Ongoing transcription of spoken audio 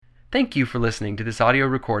Thank you for listening to this audio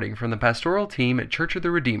recording from the pastoral team at Church of the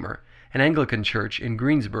Redeemer, an Anglican church in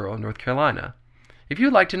Greensboro, North Carolina. If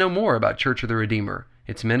you'd like to know more about Church of the Redeemer,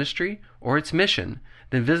 its ministry, or its mission,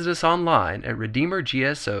 then visit us online at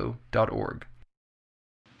redeemergso.org.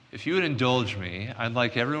 If you would indulge me, I'd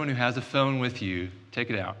like everyone who has a phone with you, take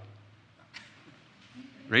it out.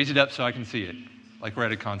 Raise it up so I can see it, like we're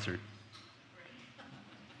at a concert.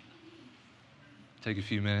 Take a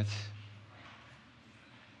few minutes.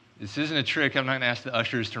 This isn't a trick. I'm not going to ask the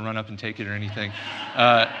ushers to run up and take it or anything.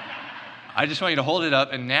 I just want you to hold it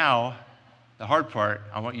up, and now, the hard part,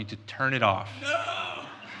 I want you to turn it off. No!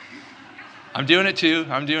 I'm doing it too.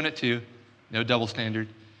 No double standard.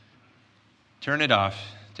 Turn it off.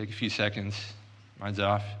 Take a few seconds. Mine's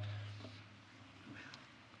off.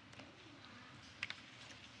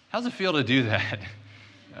 How's it feel to do that?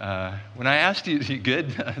 When I asked you,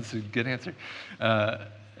 good? That's a good answer.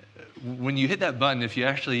 When you hit that button, if you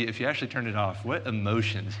actually turned it off, what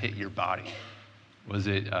emotions hit your body? Was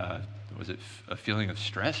it a feeling of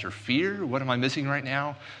stress or fear? What am I missing right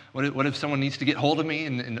now? What if someone needs to get hold of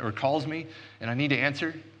me or calls me and I need to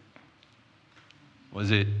answer? Was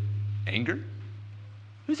it anger?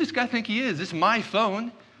 Who's this guy think he is? This is my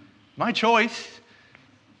phone, my choice.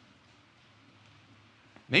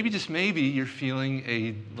 Maybe, just maybe, you're feeling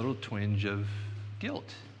a little twinge of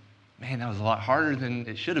guilt. Man, that was a lot harder than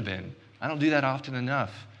it should have been. I don't do that often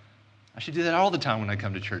enough. I should do that all the time when I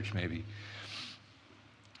come to church, maybe.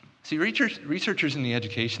 See, researchers in the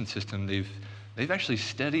education system, they've actually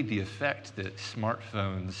studied the effect that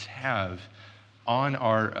smartphones have on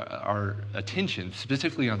our attention,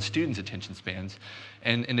 specifically on students' attention spans.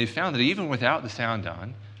 And they found that even without the sound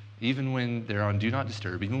on, even when they're on Do Not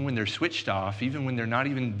Disturb, even when they're switched off, even when they're not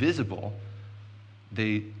even visible,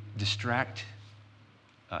 they distract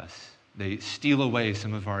us. They steal away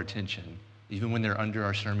some of our attention. Even when they're under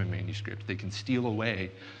our sermon manuscript, they can steal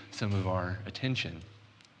away some of our attention.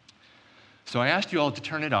 So I asked you all to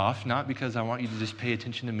turn it off, not because I want you to just pay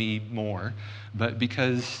attention to me more, but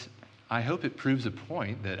because I hope it proves a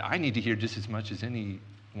point that I need to hear just as much as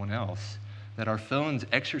anyone else, that our phones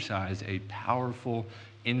exercise a powerful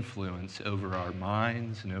influence over our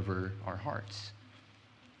minds and over our hearts.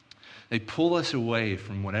 They pull us away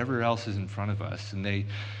from whatever else is in front of us, and they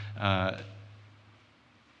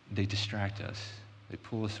distract us. They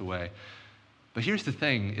pull us away. But here's the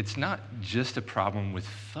thing. It's not just a problem with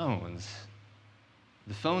phones.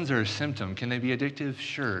 The phones are a symptom. Can they be addictive?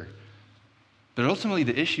 Sure. But ultimately,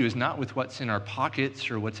 the issue is not with what's in our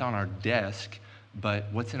pockets or what's on our desk,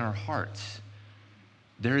 but what's in our hearts.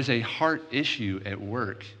 There is a heart issue at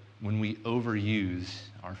work when we overuse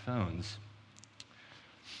our phones.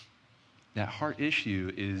 That heart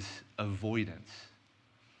issue is avoidance.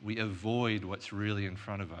 We avoid what's really in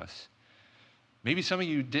front of us. Maybe some of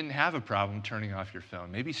you didn't have a problem turning off your phone.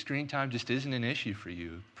 Maybe screen time just isn't an issue for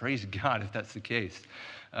you. Praise God if that's the case.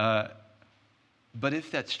 But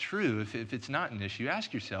if that's true, if it's not an issue,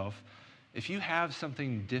 ask yourself, if you have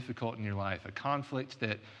something difficult in your life, a conflict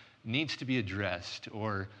that needs to be addressed,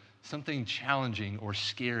 or something challenging or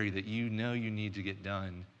scary that you know you need to get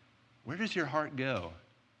done, where does your heart go?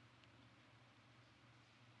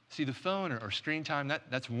 See, the phone or screen time,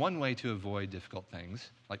 that's one way to avoid difficult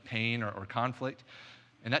things, like pain or conflict,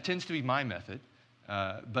 and that tends to be my method.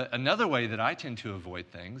 But another way that I tend to avoid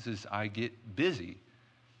things is I get busy.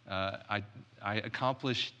 I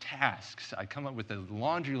accomplish tasks. I come up with a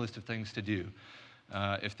laundry list of things to do.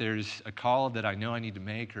 If there's a call that I know I need to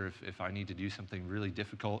make, or if I need to do something really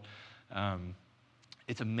difficult,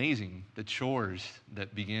 it's amazing the chores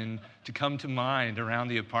that begin to come to mind around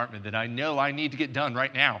the apartment that I know I need to get done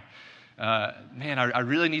right now. I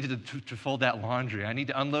really needed to fold that laundry. I need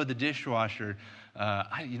to unload the dishwasher.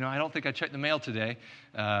 I don't think I checked the mail today.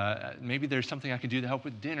 Maybe there's something I can do to help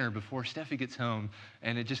with dinner before Steffi gets home,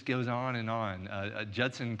 and it just goes on and on.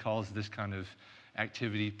 Judson calls this kind of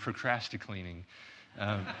activity procrastinating.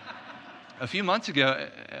 A few months ago,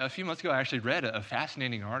 I actually read a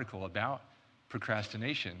fascinating article about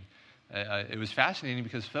procrastination. It was fascinating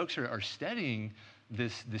because folks are studying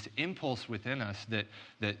this impulse within us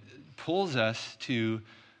that pulls us to,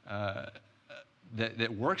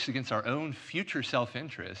 that works against our own future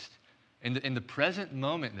self-interest. In the present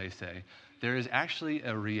moment, they say, there is actually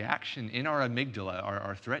a reaction in our amygdala,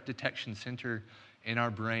 our threat detection center in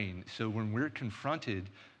our brain. So when we're confronted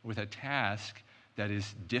with a task that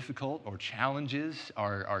is difficult or challenges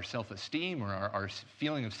our self-esteem or our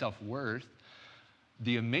feeling of self-worth,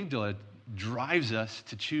 the amygdala drives us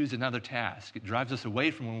to choose another task. It drives us away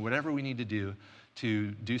from whatever we need to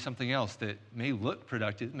do something else that may look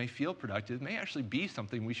productive, may feel productive, may actually be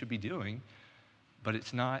something we should be doing, but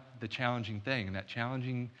it's not the challenging thing. And that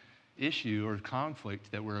challenging issue or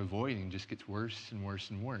conflict that we're avoiding just gets worse and worse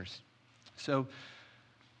and worse. So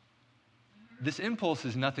this impulse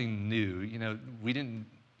is nothing new. You know, we didn't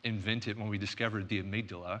invent it when we discovered the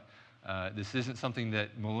amygdala. This isn't something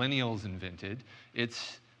that millennials invented.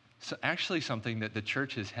 It's actually something that the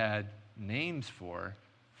church has had names for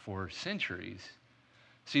centuries.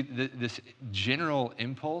 See, this general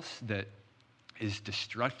impulse that is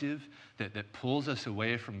destructive, that pulls us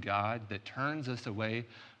away from God, that turns us away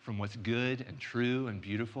from what's good and true and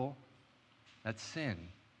beautiful, that's sin.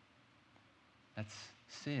 That's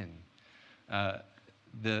sin.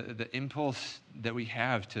 The impulse that we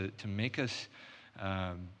have to make us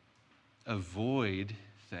avoid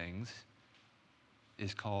things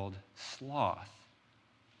is called sloth.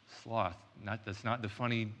 Sloth. That's not the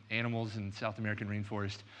funny animals in South American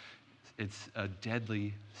rainforest. It's a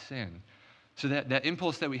deadly sin. So that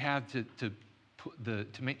impulse that we have to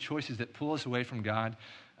make choices that pull us away from God,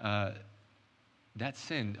 that's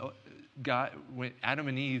sin. God, when Adam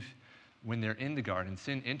and Eve, when they're in the garden,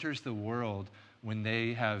 sin enters the world when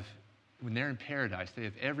they're in paradise. They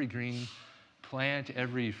have every green plant,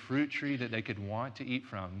 every fruit tree that they could want to eat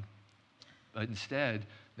from, but instead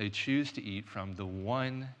they choose to eat from the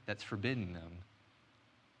one that's forbidden them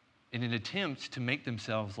in an attempt to make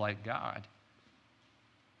themselves like God.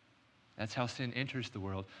 That's how sin enters the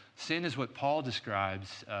world. Sin is what Paul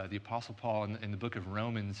describes, the Apostle Paul in the book of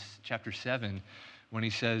Romans chapter 7, when he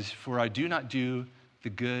says, "For I do not do the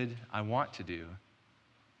good I want to do,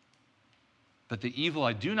 but the evil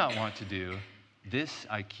I do not want to do, this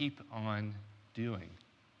I keep on doing."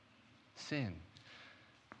 Sin.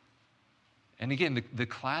 And again, the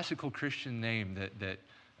classical Christian name that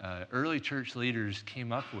early church leaders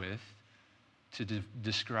came up with to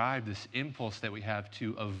describe this impulse that we have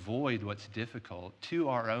to avoid what's difficult to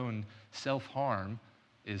our own self-harm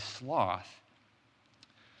is sloth.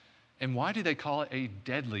 And why do they call it a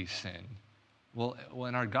deadly sin? Well,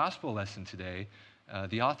 in our gospel lesson today,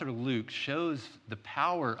 the author Luke shows the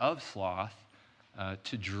power of sloth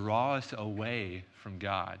to draw us away from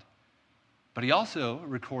God. But he also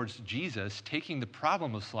records Jesus taking the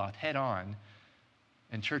problem of sloth head on.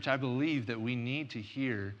 And church, I believe that we need to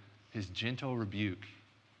hear his gentle rebuke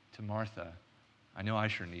to Martha. I know I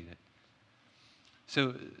sure need it.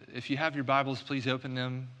 So if you have your Bibles, please open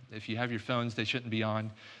them. If you have your phones, they shouldn't be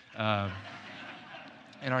on.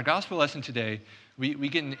 In our gospel lesson today, we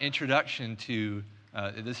get an introduction to,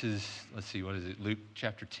 this is, let's see, what is it? Luke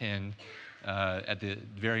chapter 10, at the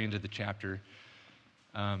very end of the chapter.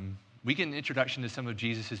 We get an introduction to some of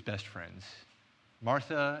Jesus' best friends.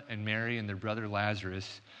 Martha and Mary and their brother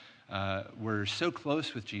Lazarus were so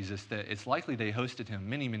close with Jesus that it's likely they hosted him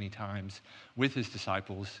many, many times with his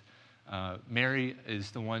disciples. Mary is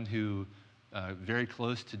the one who, very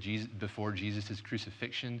close to Jesus, before Jesus'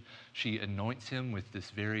 crucifixion, she anoints him with this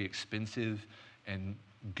very expensive and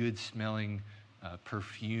good-smelling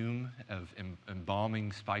perfume of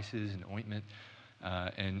embalming spices and ointment.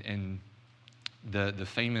 And the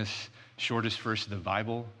famous shortest verse of the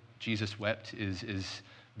Bible, Jesus wept, is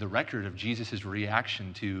the record of Jesus'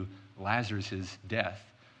 reaction to Lazarus' death.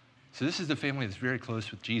 So this is the family that's very close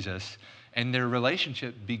with Jesus, and their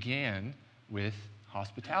relationship began with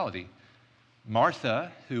hospitality.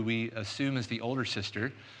 Martha, who we assume is the older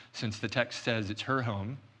sister, since the text says it's her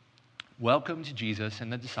home, welcomed Jesus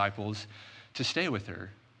and the disciples to stay with her.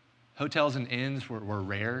 Hotels and inns were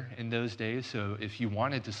rare in those days, so if you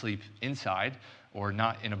wanted to sleep inside or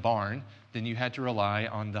not in a barn, then you had to rely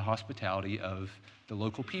on the hospitality of the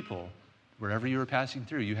local people. Wherever you were passing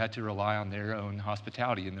through, you had to rely on their own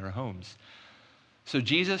hospitality in their homes. So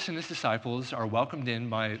Jesus and his disciples are welcomed in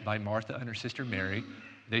by Martha and her sister Mary.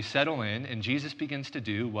 They settle in, and Jesus begins to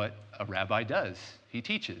do what a rabbi does. He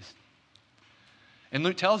teaches. And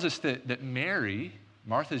Luke tells us that Mary,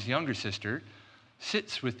 Martha's younger sister,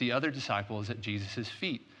 sits with the other disciples at Jesus'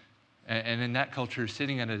 feet. And in that culture,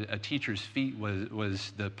 sitting at a teacher's feet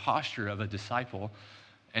was the posture of a disciple,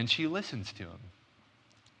 and she listens to him.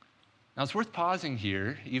 Now, it's worth pausing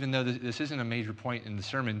here, even though this isn't a major point in the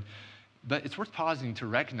sermon, but it's worth pausing to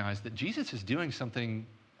recognize that Jesus is doing something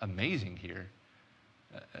amazing here.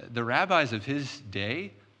 The rabbis of his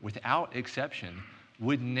day, without exception,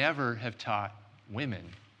 would never have taught women.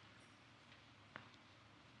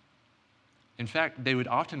 In fact, they would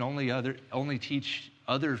often only teach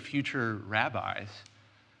other future rabbis.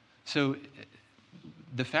 So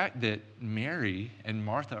the fact that Mary and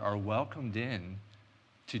Martha are welcomed in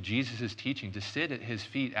to Jesus' teaching, to sit at his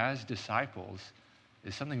feet as disciples,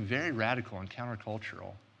 is something very radical and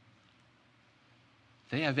countercultural.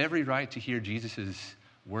 They have every right to hear Jesus'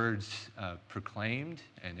 words proclaimed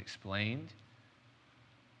and explained.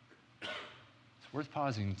 It's worth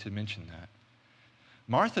pausing to mention that.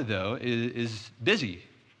 Martha, though, is busy.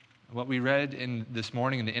 What we read in this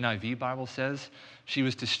morning in the NIV Bible says she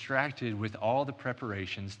was distracted with all the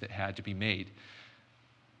preparations that had to be made.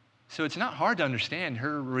 So it's not hard to understand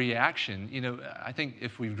her reaction. You know, I think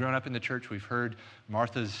if we've grown up in the church, we've heard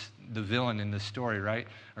Martha's the villain in this story, right?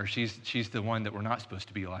 Or she's the one that we're not supposed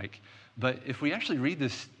to be like. But if we actually read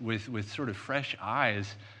this with sort of fresh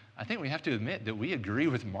eyes, I think we have to admit that we agree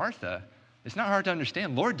with Martha. It's not hard to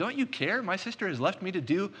understand. Lord, don't you care? My sister has left me to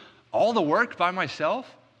do all the work by myself.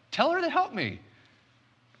 Tell her to help me.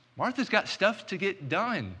 Martha's got stuff to get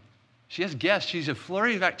done. She has guests. She's a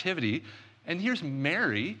flurry of activity. And here's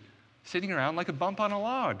Mary sitting around like a bump on a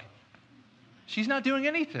log. She's not doing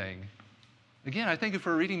anything. Again, I think if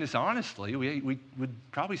we're reading this honestly, we would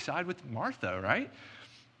probably side with Martha, right?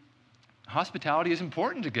 Hospitality is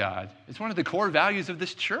important to God. It's one of the core values of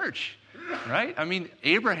this church, right? I mean,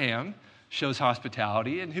 Abraham shows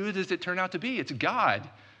hospitality, and who does it turn out to be? It's God.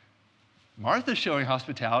 Martha's showing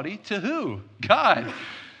hospitality to who? God.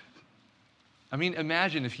 I mean,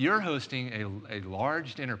 imagine if you're hosting a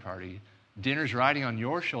large dinner party, dinner's riding on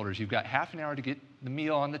your shoulders, you've got half an hour to get the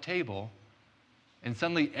meal on the table, and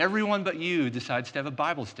suddenly everyone but you decides to have a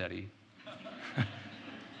Bible study.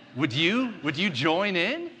 Would you join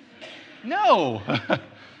in? No.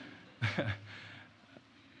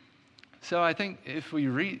 So I think if we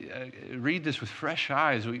read this with fresh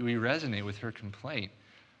eyes, we resonate with her complaint.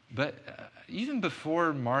 But even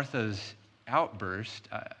before Martha's outburst,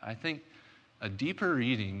 I think a deeper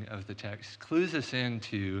reading of the text clues us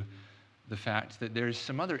into the fact that there's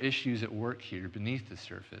some other issues at work here beneath the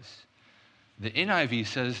surface. The NIV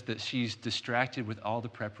says that she's distracted with all the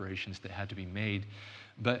preparations that had to be made,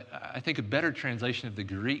 but I think a better translation of the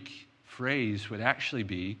Greek phrase would actually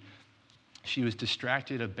be, she was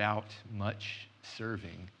distracted about much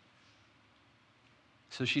serving.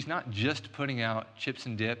 So she's not just putting out chips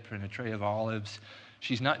and dip and a tray of olives.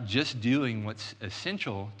 She's not just doing what's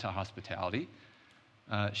essential to hospitality.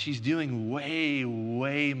 She's doing way,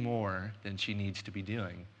 way more than she needs to be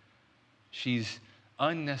doing. She's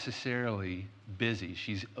unnecessarily busy.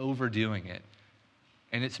 She's overdoing it.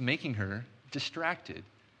 And it's making her distracted.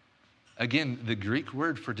 Again, the Greek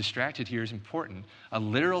word for distracted here is important. A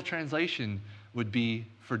literal translation would be,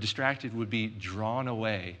 for distracted, would be drawn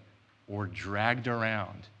away or dragged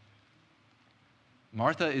around.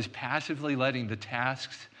 Martha is passively letting the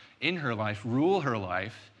tasks in her life rule her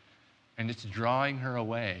life, and it's drawing her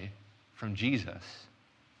away from Jesus.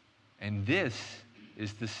 And this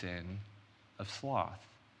is the sin of sloth.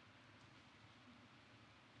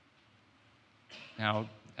 Now,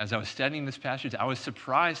 as I was studying this passage, I was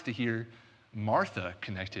surprised to hear Martha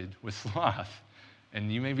connected with sloth.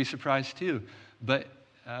 And you may be surprised too, but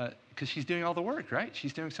because she's doing all the work, right?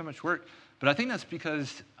 She's doing so much work. But I think that's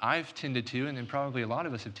because I've tended to, and then probably a lot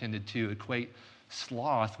of us have tended to, equate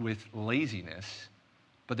sloth with laziness.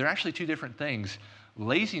 But they're actually two different things.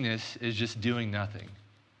 Laziness is just doing nothing,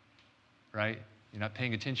 right? You're not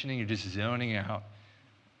paying attention, you're just zoning out.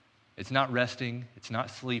 It's not resting, it's not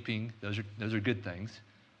sleeping. Those are good things.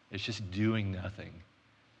 It's just doing nothing.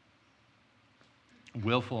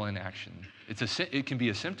 Willful inaction. It can be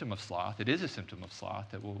a symptom of sloth. It is a symptom of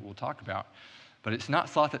sloth that we'll talk about. But it's not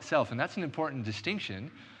sloth itself. And that's an important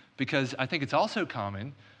distinction because I think it's also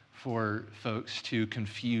common for folks to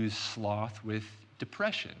confuse sloth with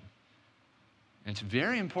depression. And it's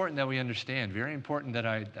very important that we understand, very important that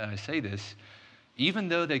I say this, even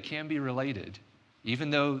though they can be related, even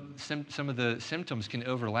though some of the symptoms can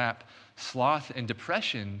overlap, sloth and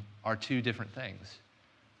depression are two different things.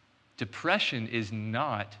 Depression is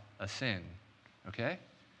not a sin, okay?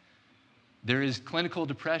 There is clinical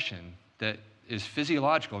depression that is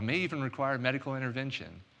physiological, it may even require medical intervention.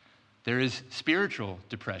 There is spiritual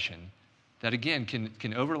depression that, again,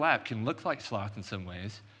 can overlap, can look like sloth in some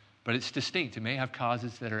ways, but it's distinct. It may have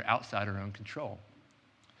causes that are outside our own control.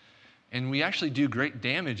 And we actually do great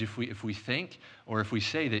damage if we think or if we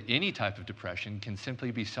say that any type of depression can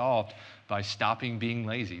simply be solved by stopping being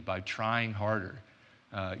lazy, by trying harder,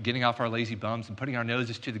 getting off our lazy bums and putting our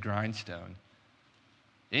noses to the grindstone.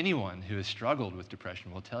 Anyone who has struggled with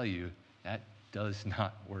depression will tell you that does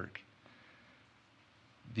not work.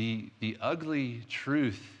 The ugly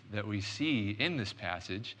truth that we see in this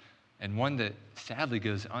passage, and one that sadly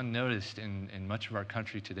goes unnoticed in much of our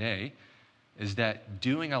country today, is that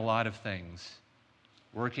doing a lot of things,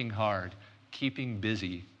 working hard, keeping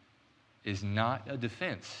busy, is not a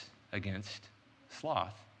defense against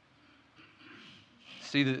sloth.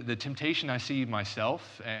 See, the temptation I see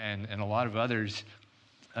myself and a lot of others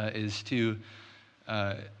is to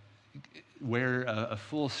wear a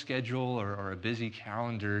full schedule or a busy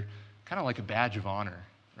calendar, kind of like a badge of honor,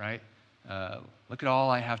 right? Look at all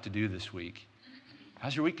I have to do this week.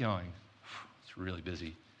 How's your week going? It's really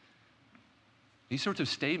busy. These sorts of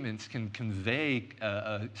statements can convey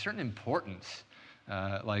a certain importance,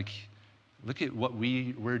 like, look at what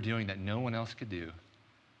we're doing that no one else could do.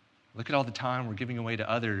 Look at all the time we're giving away to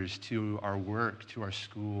others, to our work, to our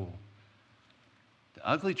school. The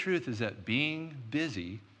ugly truth is that being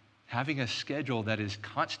busy, having a schedule that is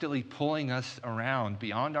constantly pulling us around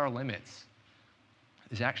beyond our limits,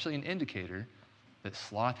 is actually an indicator that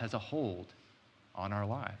sloth has a hold on our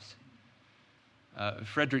lives.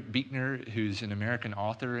 Frederick Buechner, who's an American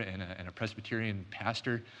author and a Presbyterian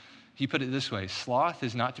pastor, he put it this way: sloth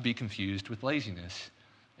is not to be confused with laziness.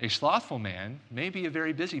 A slothful man may be a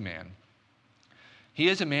very busy man. He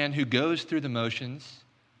is a man who goes through the motions,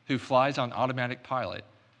 who flies on automatic pilot.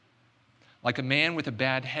 Like a man with a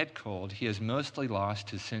bad head cold, he has mostly lost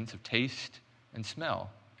his sense of taste and smell.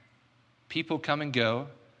 People come and go,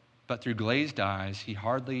 but through glazed eyes, he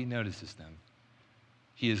hardly notices them.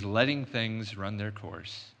 He is letting things run their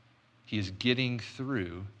course. He is getting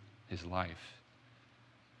through his life.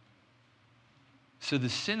 So the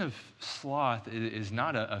sin of sloth is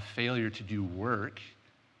not a failure to do work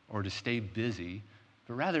or to stay busy,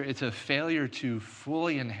 but rather it's a failure to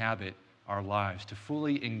fully inhabit our lives, to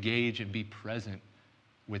fully engage and be present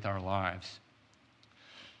with our lives,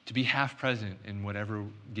 to be half present in whatever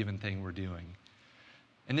given thing we're doing.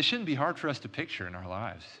 And this shouldn't be hard for us to picture in our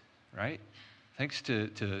lives, right? Thanks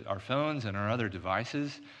to our phones and our other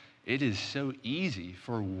devices, it is so easy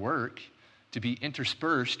for work to be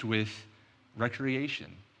interspersed with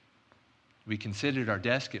recreation. We can sit at our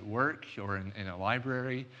desk at work or in a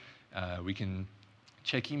library. We can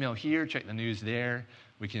check email here, check the news there.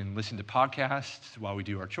 We can listen to podcasts while we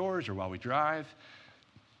do our chores or while we drive.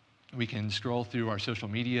 We can scroll through our social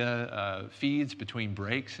media feeds between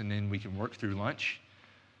breaks, and then we can work through lunch.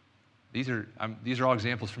 These are all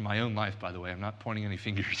examples from my own life, by the way. I'm not pointing any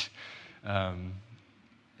fingers. But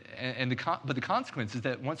the consequence is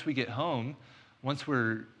that once we get home, once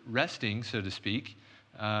we're resting, so to speak,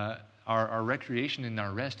 our recreation and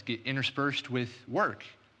our rest get interspersed with work.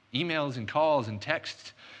 Emails and calls and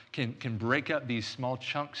texts can break up these small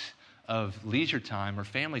chunks of leisure time or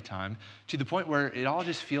family time to the point where it all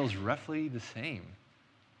just feels roughly the same.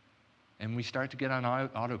 And we start to get on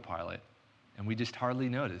autopilot, and we just hardly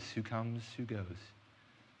notice who comes, who goes.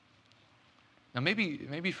 Now,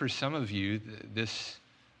 maybe for some of you, this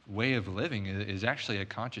way of living is actually a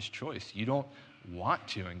conscious choice. You don't want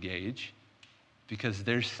to engage because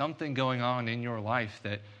there's something going on in your life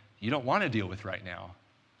that you don't want to deal with right now.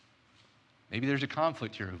 Maybe there's a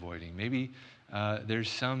conflict you're avoiding. Maybe there's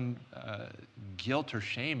some guilt or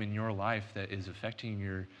shame in your life that is affecting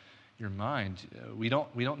your mind. We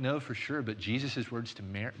don't know for sure, but Jesus' words to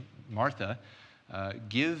Martha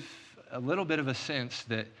give a little bit of a sense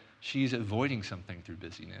that she's avoiding something through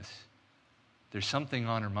busyness. There's something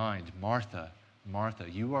on her mind. Martha, Martha,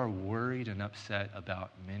 you are worried and upset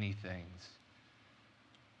about many things.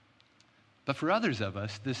 But for others of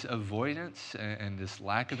us, this avoidance and this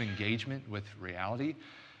lack of engagement with reality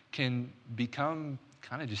can become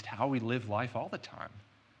kind of just how we live life all the time.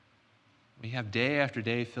 We have day after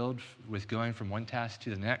day filled with going from one task to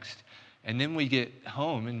the next, and then we get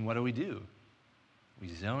home, and what do? We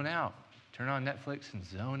zone out, turn on Netflix and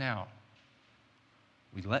zone out.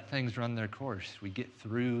 We let things run their course. We get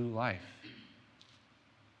through life.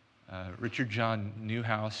 Richard John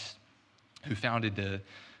Newhouse, who founded the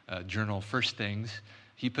journal First Things,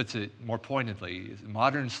 he puts it more pointedly.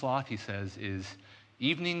 Modern sloth, he says, is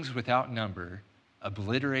evenings without number,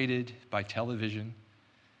 obliterated by television,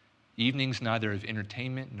 evenings neither of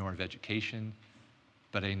entertainment nor of education,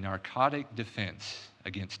 but a narcotic defense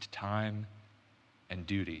against time and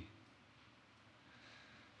duty.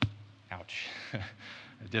 Ouch.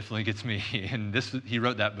 It definitely gets me. And he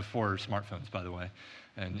wrote that before smartphones, by the way,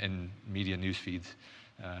 and media news feeds.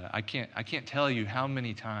 I can't tell you how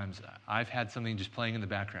many times I've had something just playing in the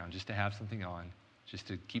background, just to have something on, just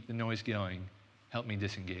to keep the noise going, help me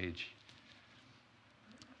disengage.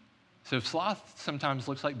 So sloth sometimes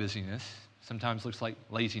looks like busyness, sometimes looks like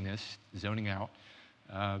laziness, zoning out.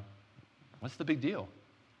 What's the big deal?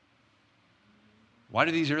 Why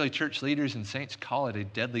do these early church leaders and saints call it a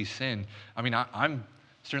deadly sin? I mean, I'm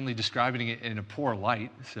certainly describing it in a poor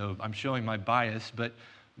light, so I'm showing my bias, but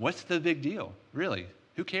what's the big deal, really?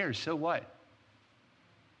 Who cares? So what?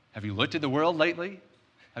 Have you looked at the world lately?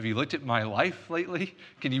 Have you looked at my life lately?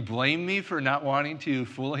 Can you blame me for not wanting to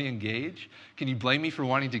fully engage? Can you blame me for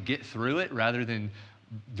wanting to get through it rather than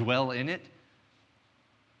dwell in it.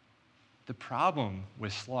 The problem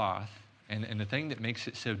with sloth, and the thing that makes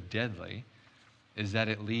it so deadly, is that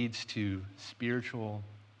it leads to spiritual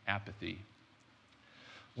apathy.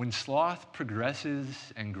 When sloth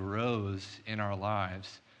progresses and grows in our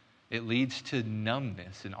lives, it leads to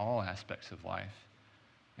numbness in all aspects of life,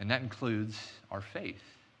 and that includes our faith.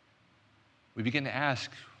 We begin to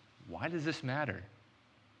ask, why does this matter?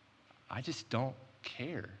 I just don't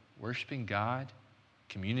care. Worshiping God,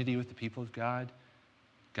 community with the people of God,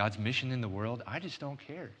 God's mission in the world, I just don't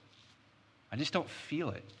care. I just don't feel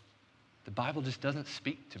it. The Bible just doesn't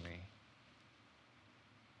speak to me.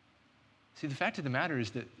 See, the fact of the matter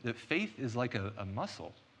is that faith is like a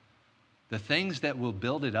muscle. The things that will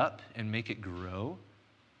build it up and make it grow,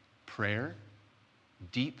 prayer,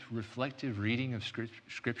 deep reflective reading of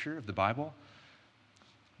Scripture, of the Bible,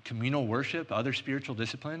 communal worship, other spiritual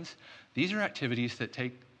disciplines, these are activities that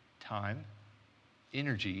take time,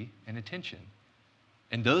 energy, and attention.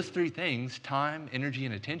 And those three things, time, energy,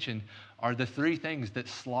 and attention, are the three things that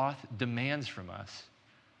sloth demands from us.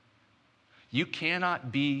 You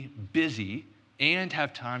cannot be busy and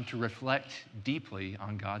have time to reflect deeply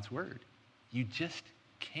on God's Word. You just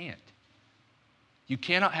can't. You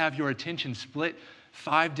cannot have your attention split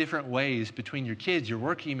 5 different ways between your kids, your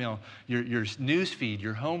work email, your news feed,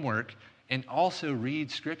 your homework, and also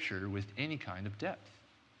read Scripture with any kind of depth.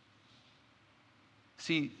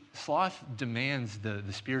 See, sloth demands the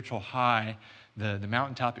spiritual high, the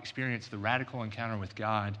mountaintop experience, the radical encounter with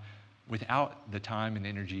God without the time and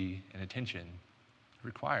energy and attention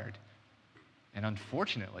required. And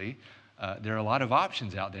unfortunately, there are a lot of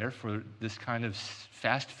options out there for this kind of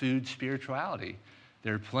fast food spirituality.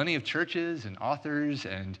 There are plenty of churches and authors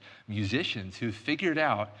and musicians who've figured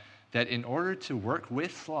out that in order to work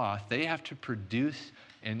with sloth, they have to produce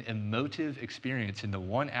an emotive experience in the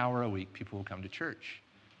 1 hour a week people will come to church.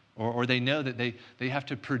 Or they know that they have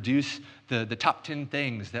to produce the top 10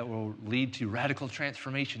 things that will lead to radical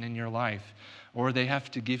transformation in your life. Or they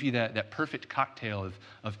have to give you that perfect cocktail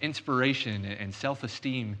of inspiration and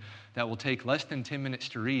self-esteem that will take less than 10 minutes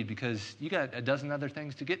to read because you got a dozen other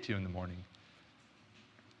things to get to in the morning.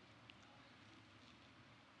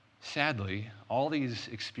 Sadly, all these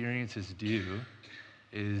experiences do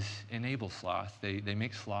is enable sloth. They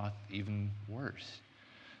make sloth even worse.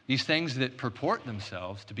 These things that purport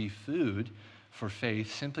themselves to be food for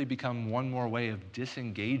faith simply become one more way of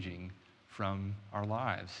disengaging from our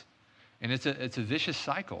lives. And it's a vicious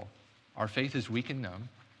cycle. Our faith is weak and numb.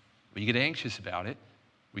 We get anxious about it.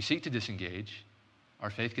 We seek to disengage. Our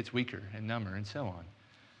faith gets weaker and number and so on.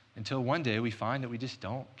 Until one day we find that we just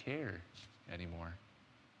don't care anymore.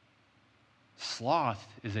 Sloth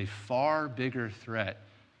is a far bigger threat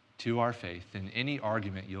to our faith than any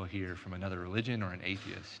argument you'll hear from another religion or an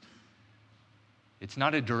atheist. It's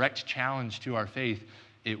not a direct challenge to our faith.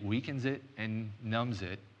 It weakens it and numbs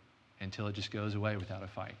it until it just goes away without a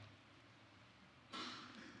fight.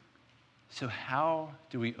 So how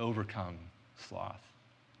do we overcome sloth?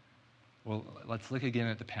 Well, let's look again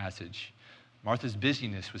at the passage. Martha's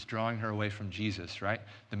busyness was drawing her away from Jesus, right?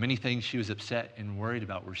 The many things she was upset and worried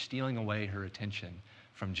about were stealing away her attention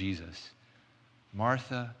from Jesus.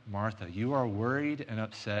 Martha, Martha, you are worried and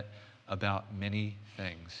upset about many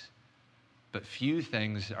things, but few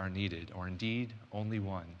things are needed, or indeed only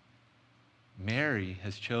one. Mary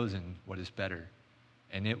has chosen what is better,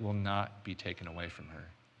 and it will not be taken away from her.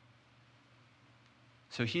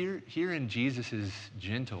 So here in Jesus'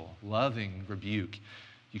 gentle, loving rebuke,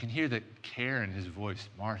 you can hear the care in his voice.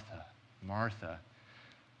 Martha, Martha.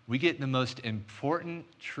 We get the most important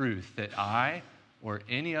truth that I or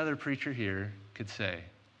any other preacher here could say.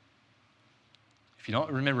 If you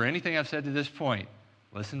don't remember anything I've said to this point,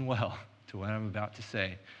 listen well to what I'm about to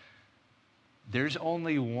say. There's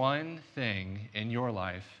only one thing in your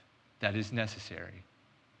life that is necessary: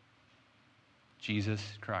 Jesus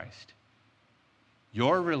Christ.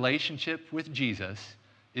 Your relationship with Jesus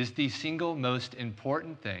is the single most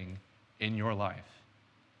important thing in your life.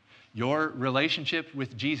 Your relationship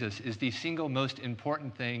with Jesus is the single most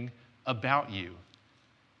important thing about you.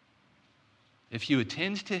 If you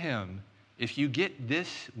attend to him, if you get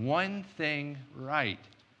this one thing right,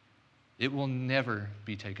 it will never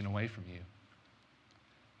be taken away from you.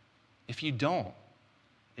 If you don't,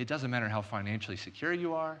 it doesn't matter how financially secure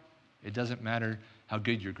you are, it doesn't matter how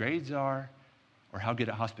good your grades are, or how good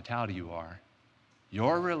at hospitality you are.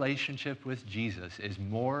 Your relationship with Jesus is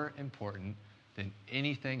more important than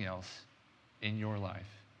anything else in your life,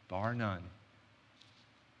 bar none.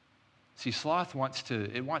 See, sloth wants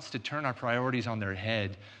to turn our priorities on their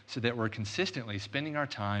head so that we're consistently spending our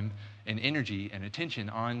time and energy and attention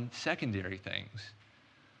on secondary things.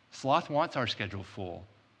 Sloth wants our schedule full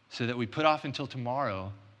so that we put off until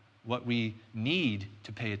tomorrow what we need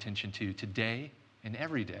to pay attention to today and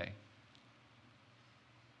every day.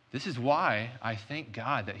 This is why I thank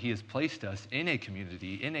God that He has placed us in a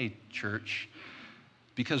community, in a church,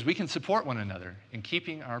 because we can support one another in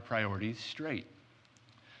keeping our priorities straight.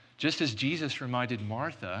 Just as Jesus reminded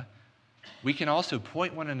Martha, we can also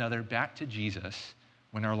point one another back to Jesus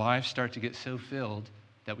when our lives start to get so filled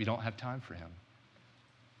that we don't have time for Him.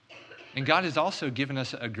 And God has also given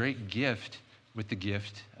us a great gift with the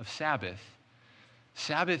gift of Sabbath.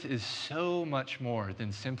 Sabbath is so much more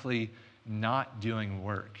than simply not doing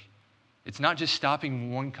work. It's not just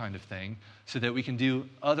stopping one kind of thing so that we can do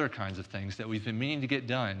other kinds of things that we've been meaning to get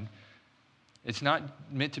done. It's not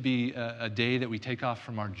meant to be a day that we take off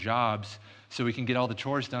from our jobs so we can get all the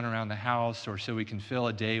chores done around the house, or so we can fill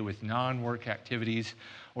a day with non-work activities,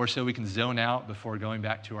 or so we can zone out before going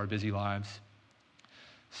back to our busy lives.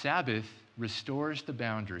 Sabbath restores the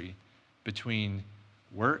boundary between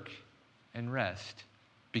work and rest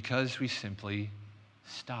because we simply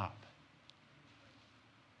stop.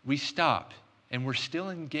 We stop, and we're still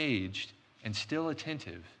engaged and still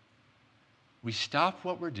attentive. We stop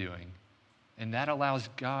what we're doing, and that allows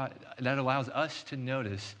us to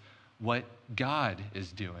notice what God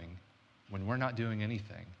is doing when we're not doing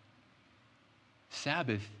anything.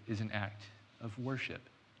 Sabbath is an act of worship.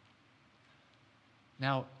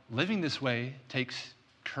 Now, living this way takes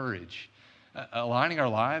courage. Aligning our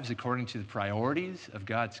lives according to the priorities of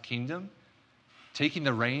God's kingdom, taking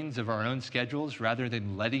the reins of our own schedules rather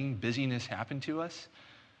than letting busyness happen to us,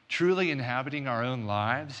 truly inhabiting our own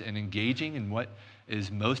lives and engaging in what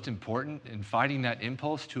is most important and fighting that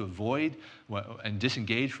impulse to avoid and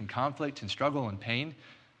disengage from conflict and struggle and pain.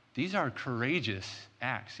 These are courageous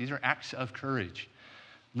acts. These are acts of courage.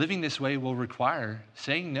 Living this way will require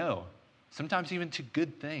saying no, sometimes even to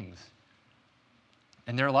good things.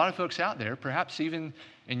 And there are a lot of folks out there, perhaps even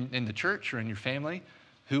in the church or in your family,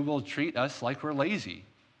 who will treat us like we're lazy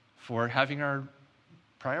for having our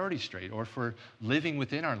priorities straight or for living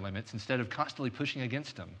within our limits instead of constantly pushing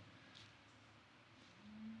against them.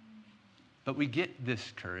 But we get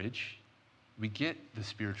this courage, we get the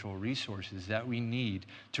spiritual resources that we need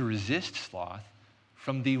to resist sloth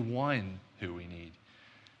from the one who we need.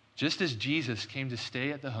 Just as Jesus came to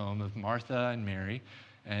stay at the home of Martha and Mary,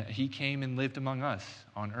 He came and lived among us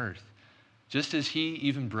on earth. Just as He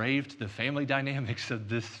even braved the family dynamics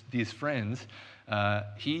of these friends,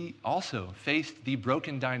 He also faced the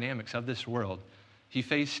broken dynamics of this world. He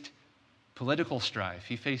faced political strife.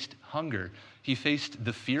 He faced hunger. He faced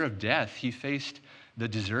the fear of death. He faced the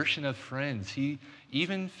desertion of friends. He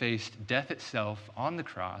even faced death itself on the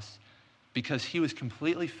cross because He was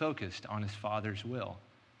completely focused on His Father's will.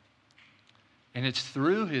 And it's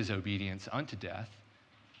through His obedience unto death,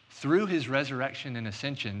 through His resurrection and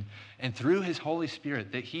ascension, and through His Holy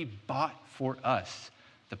Spirit that He bought for us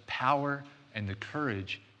the power and the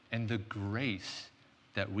courage and the grace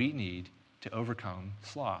that we need to overcome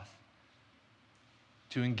sloth,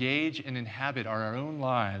 to engage and inhabit our own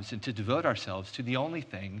lives and to devote ourselves to the only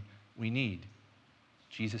thing we need,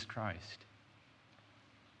 Jesus Christ.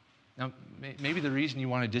 Now, maybe the reason you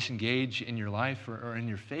want to disengage in your life or in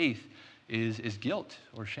your faith is guilt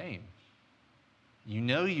or shame. You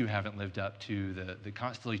know you haven't lived up to the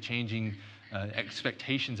constantly changing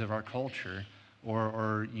expectations of our culture,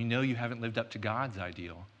 or you know you haven't lived up to God's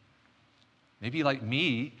ideal. Maybe like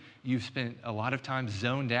me, you've spent a lot of time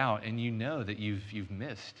zoned out and you know that you've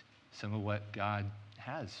missed some of what God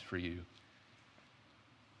has for you.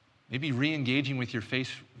 Maybe re-engaging with your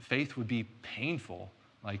faith would be painful,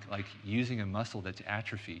 like using a muscle that's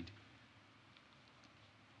atrophied.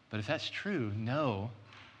 But if that's true, know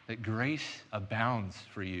that grace abounds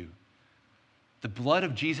for you. The blood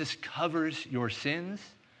of Jesus covers your sins,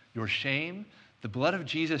 your shame. The blood of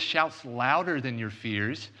Jesus shouts louder than your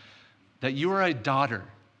fears that you are a daughter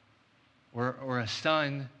or a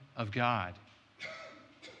son of God.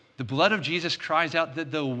 The blood of Jesus cries out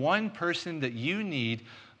that the one person that you need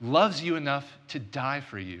loves you enough to die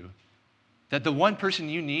for you. That the one person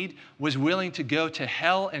you need was willing to go to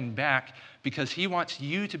hell and back because He wants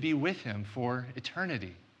you to be with Him for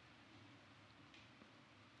eternity.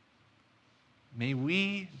 May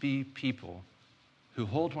we be people who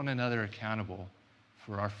hold one another accountable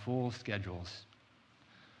for our full schedules,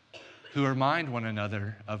 who remind one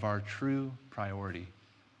another of our true priority,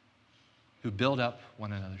 who build up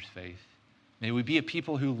one another's faith. May we be a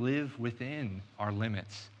people who live within our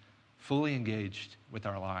limits, fully engaged with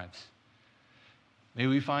our lives. May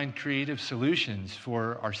we find creative solutions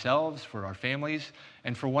for ourselves, for our families,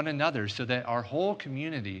 and for one another so that our whole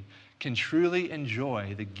community can truly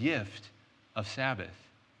enjoy the gift of Sabbath.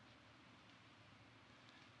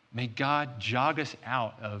 May God jog us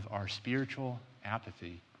out of our spiritual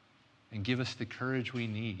apathy and give us the courage we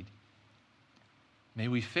need. May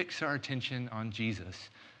we fix our attention on Jesus,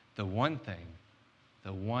 the one thing,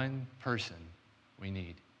 the one person we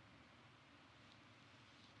need.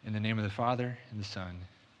 In the name of the Father, and the Son,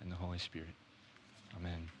 and the Holy Spirit.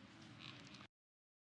 Amen.